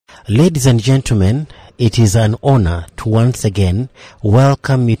Ladies and gentlemen, it is an honor to once again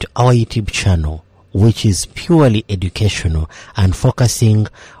welcome you to our YouTube channel, which is purely educational and focusing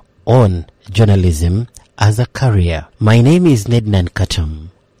on journalism as a career. My name is Nednan Katam.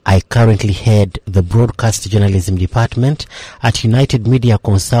 I currently head the Broadcast Journalism Department at United Media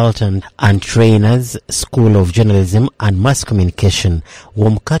Consultant and Trainers School of Journalism and Mass Communication,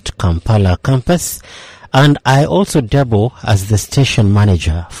 Womkat, Kampala campus. And I also double as the station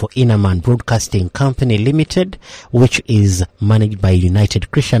manager for Inaman Broadcasting Company Limited, which is managed by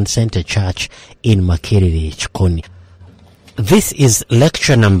United Christian Center Church in Makiriri, Chikoni. This is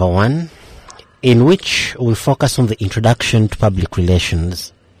lecture number 1, in which we focus on the introduction to public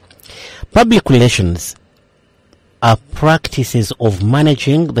relations. Public relations are practices of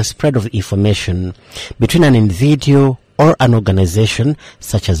managing the spread of information between an individual or an organization,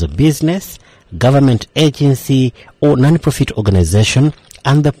 such as a business, government agency, or non-profit organization,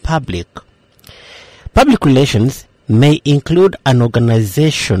 and the public. Public relations may include an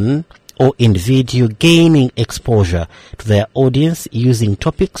organization or individual gaining exposure to their audience using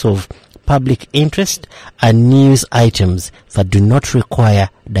topics of public interest and news items that do not require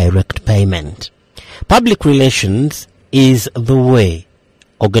direct payment. Public relations is the way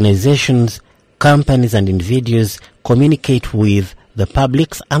organizations, companies, and individuals communicate with the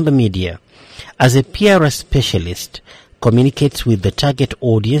publics and the media. As a PR specialist communicates with the target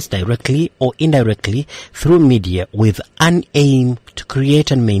audience directly or indirectly through media with an aim to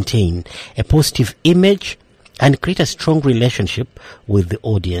create and maintain a positive image and create a strong relationship with the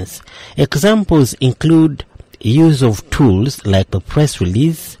audience. Examples include use of tools like the press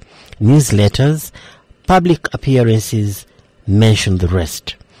release, newsletters, public appearances, mention the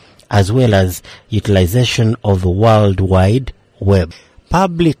rest, as well as utilization of the World Wide Web.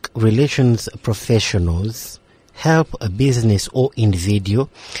 Public relations professionals help a business or individual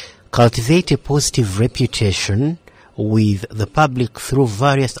cultivate a positive reputation with the public through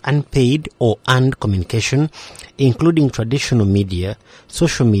various unpaid or earned communication, including traditional media,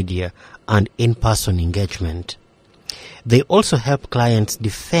 social media, and in-person engagement. They also help clients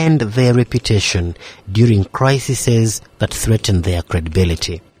defend their reputation during crises that threaten their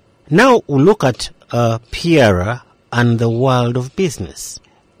credibility. Now we'll look at PR and the world of business.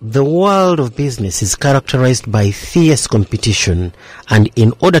 The world of business is characterized by fierce competition, and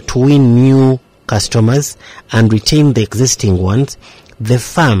in order to win new customers and retain the existing ones, the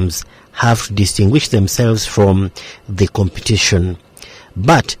firms have to distinguish themselves from the competition.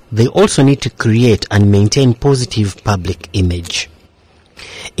 But they also need to create and maintain positive public image.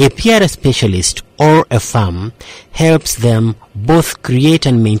 A PR specialist or a firm helps them both create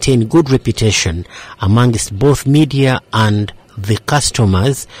and maintain good reputation amongst both media and the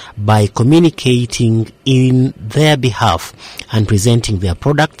customers by communicating in their behalf and presenting their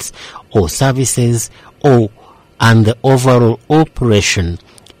products or services and the overall operation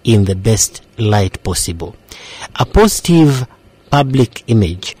in the best light possible. A positive public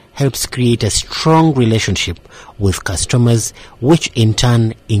image helps create a strong relationship with customers, which in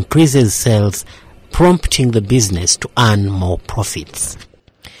turn increases sales, prompting the business to earn more profits.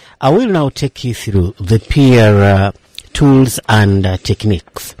 I will now take you through the PR tools and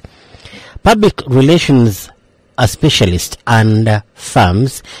techniques. Public relations specialists and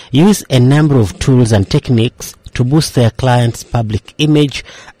firms use a number of tools and techniques to boost their clients' public image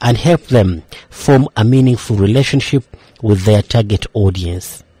and help them form a meaningful relationship with their target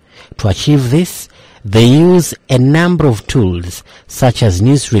audience. To achieve this, they use a number of tools such as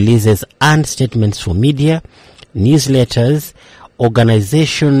news releases and statements for media, newsletters,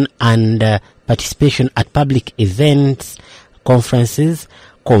 organization and participation at public events, conferences,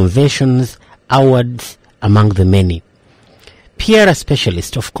 conventions, awards, among the many. PR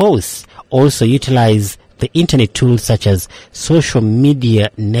specialists, of course, also utilize the internet tools such as social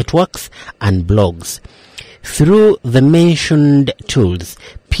media networks and blogs. Through the mentioned tools,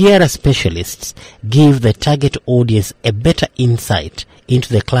 PR specialists give the target audience a better insight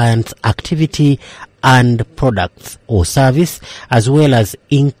into the client's activity and products or service, as well as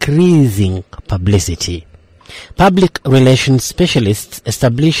increasing publicity. Public relations specialists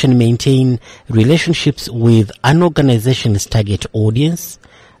establish and maintain relationships with an organization's target audience,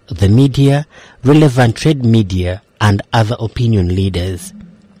 the media, relevant trade media, and other opinion leaders.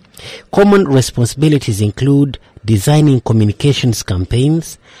 Common responsibilities include designing communications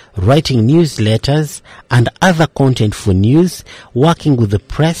campaigns, writing newsletters and other content for news, working with the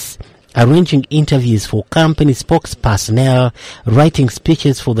press, arranging interviews for company spokespersonnel, writing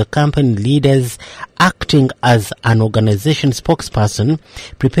speeches for the company leaders, acting as an organization spokesperson,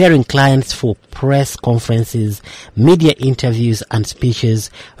 preparing clients for press conferences, media interviews and speeches,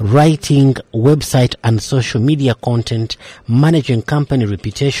 writing website and social media content, managing company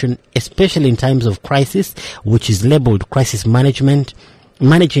reputation, especially in times of crisis, which is labeled crisis management,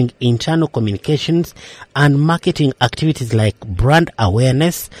 managing internal communications, and marketing activities like brand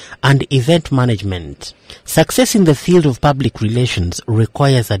awareness and event management. Success in the field of public relations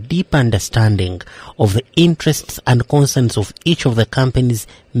requires a deep understanding of the interests and concerns of each of the company's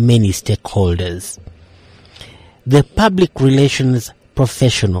many stakeholders. The public relations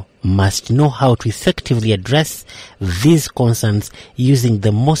professional must know how to effectively address these concerns using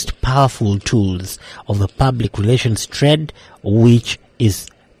the most powerful tools of the public relations trade, which is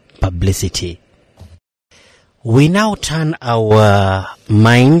publicity. We now turn our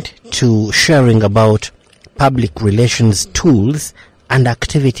mind to sharing about public relations tools and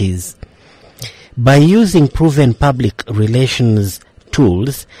activities. By using proven public relations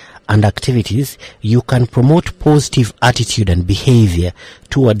tools and activities, you can promote positive attitude and behavior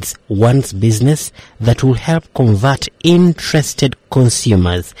towards one's business that will help convert interested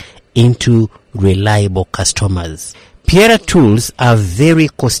consumers into reliable customers. PR tools are very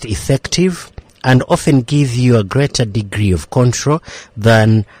cost effective and often give you a greater degree of control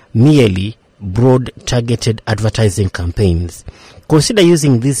than merely broad targeted advertising campaigns. Consider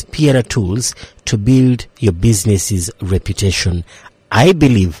using these PR tools to build your business's reputation. I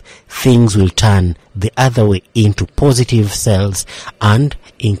believe things will turn the other way into positive sales and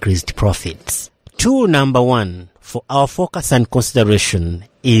increased profits. Tool number 1 for our focus and consideration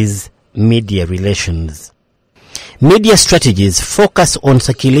is media relations. Media strategies focus on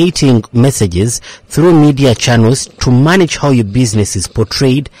circulating messages through media channels to manage how your business is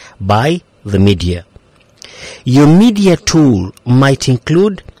portrayed by the media. Your media tool might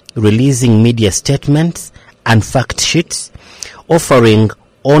include releasing media statements and fact sheets, offering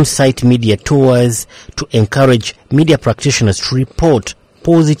on-site media tours to encourage media practitioners to report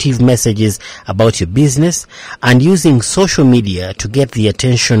positive messages about your business, and using social media to get the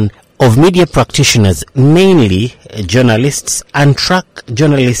attention of media practitioners, mainly journalists, and track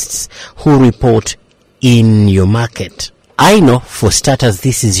journalists who report in your market. I know for starters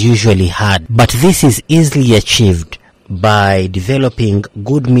this is usually hard, but this is easily achieved by developing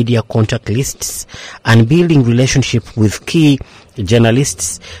good media contact lists and building relationship with key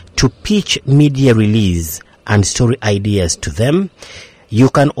journalists to pitch media release and story ideas to them. You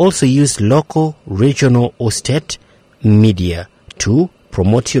can also use local, regional or state media to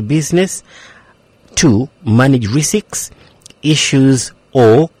promote your business, to manage risks, issues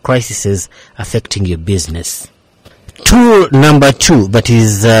or crises affecting your business. Tool number 2 that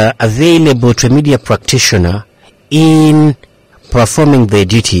is available to a media practitioner in performing their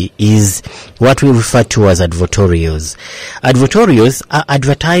duty is what we refer to as advertorials. Advertorials are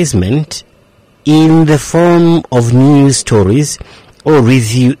advertisement in the form of news stories or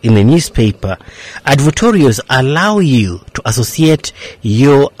review in a newspaper. Advertorials allow you to associate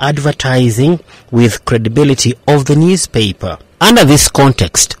your advertising with credibility of the newspaper. Under this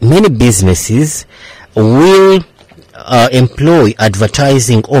context, many businesses will employ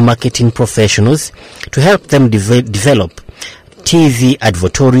advertising or marketing professionals to help them develop TV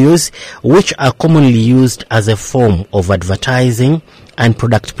advertorials, which are commonly used as a form of advertising and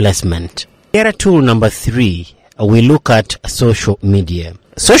product placement. Here, tool number 3, we look at social media.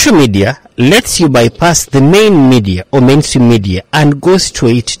 Social media lets you bypass the main media or mainstream media and go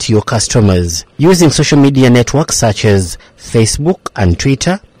straight to your customers. Using social media networks such as Facebook and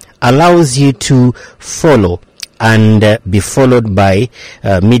Twitter allows you to follow and be followed by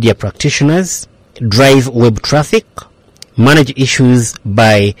media practitioners, drive web traffic, manage issues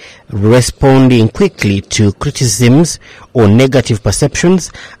by responding quickly to criticisms or negative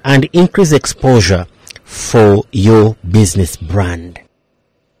perceptions, and increase exposure for your business brand.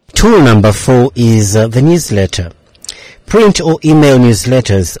 Tool number 4 is the newsletter. Print or email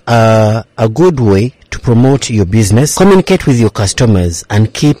newsletters are a good way to promote your business, communicate with your customers,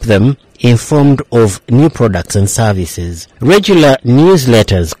 and keep them informed of new products and services. Regular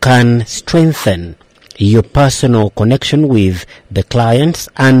newsletters can strengthen your personal connection with the clients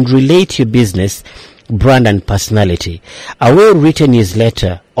and relate your business, brand, and personality. A well-written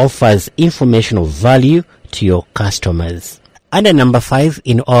newsletter offers information of value to your customers. Under number 5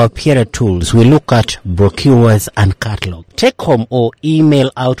 in our PR tools, we look at brochures and catalogs. Take-home or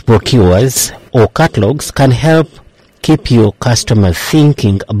email out brochures or catalogs can help keep your customers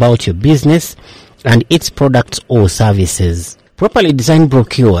thinking about your business and its products or services. Properly designed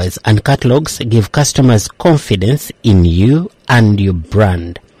brochures and catalogs give customers confidence in you and your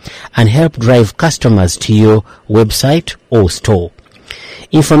brand and help drive customers to your website or store.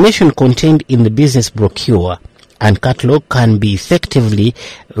 Information contained in the business brochure and catalog can be effectively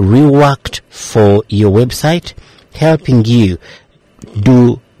reworked for your website, helping you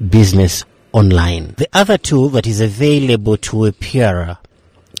do business online. The other tool that is available to a PR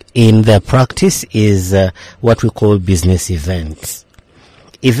in their practice is what we call business events.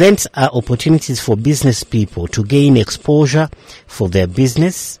 Events are opportunities for business people to gain exposure for their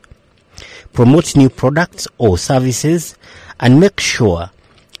business, promote new products or services, and make sure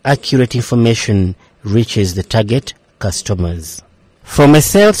accurate information reaches the target customers. From a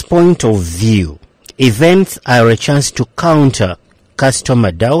sales point of view, events are a chance to counter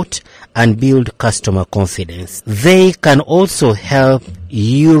customer doubt and build customer confidence. They can also help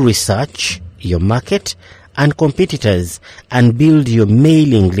you research your market and competitors and build your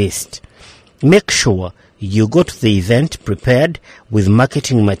mailing list. Make sure you go to the event prepared with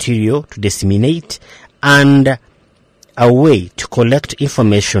marketing material to disseminate and a way to collect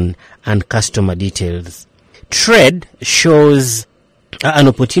information and customer details. Trade shows an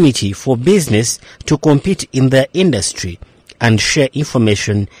opportunity for business to compete in their industry and share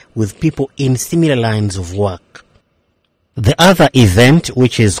information with people in similar lines of work. The other event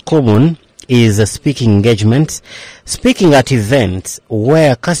which is common is speaking engagements. Speaking at events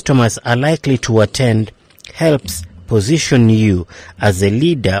where customers are likely to attend helps position you as a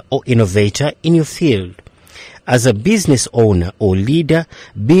leader or innovator in your field. As a business owner or leader,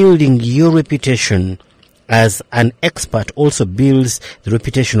 building your reputation as an expert also builds the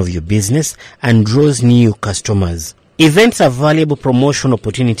reputation of your business and draws new customers. Events are valuable promotion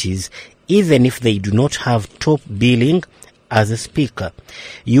opportunities even if they do not have top billing as a speaker.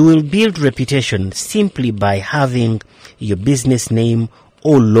 You will build reputation simply by having your business name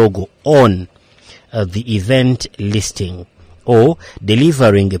or logo on the event listing or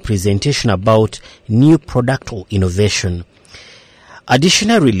delivering a presentation about new product or innovation.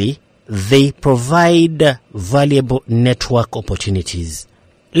 Additionally, they provide valuable network opportunities.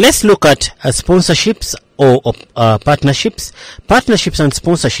 Let's look at sponsorships or partnerships. Partnerships and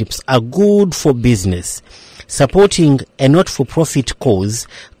sponsorships are good for business. Supporting a not-for-profit cause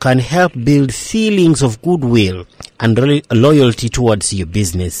can help build feelings of goodwill and loyalty towards your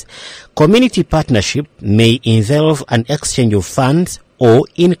business. Community partnership may involve an exchange of funds or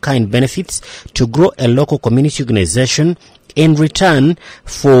in-kind benefits to grow a local community organization in return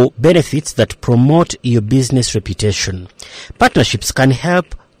for benefits that promote your business reputation. Partnerships can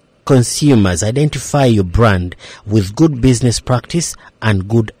help consumers identify your brand with good business practice and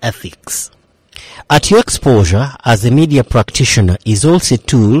good ethics. At Your Exposure as a media practitioner is also a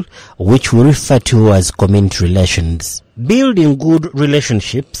tool which we refer to as community relations. Building good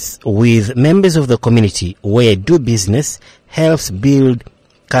relationships with members of the community where you do business helps build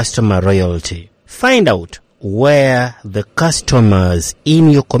customer loyalty. Find out where the customers in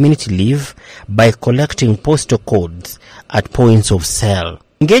your community live by collecting postal codes at points of sale.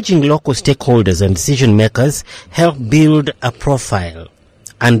 Engaging local stakeholders and decision makers help build a profile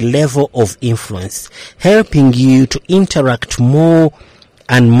and level of influence, helping you to interact more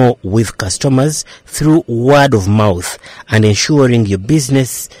and more with customers through word of mouth and ensuring your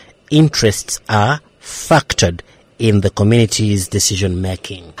business interests are factored in the community's decision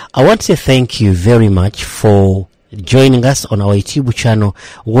making. I want to thank you very much for joining us on our YouTube channel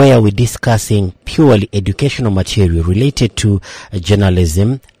where we're discussing purely educational material related to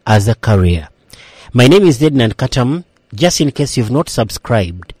journalism as a career. My name is Dednan Katam. Just in case you've not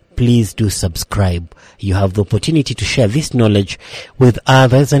subscribed, please do subscribe. You have the opportunity to share this knowledge with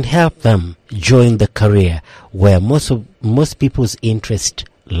others and help them join the career where most people's interests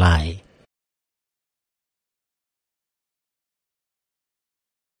lie.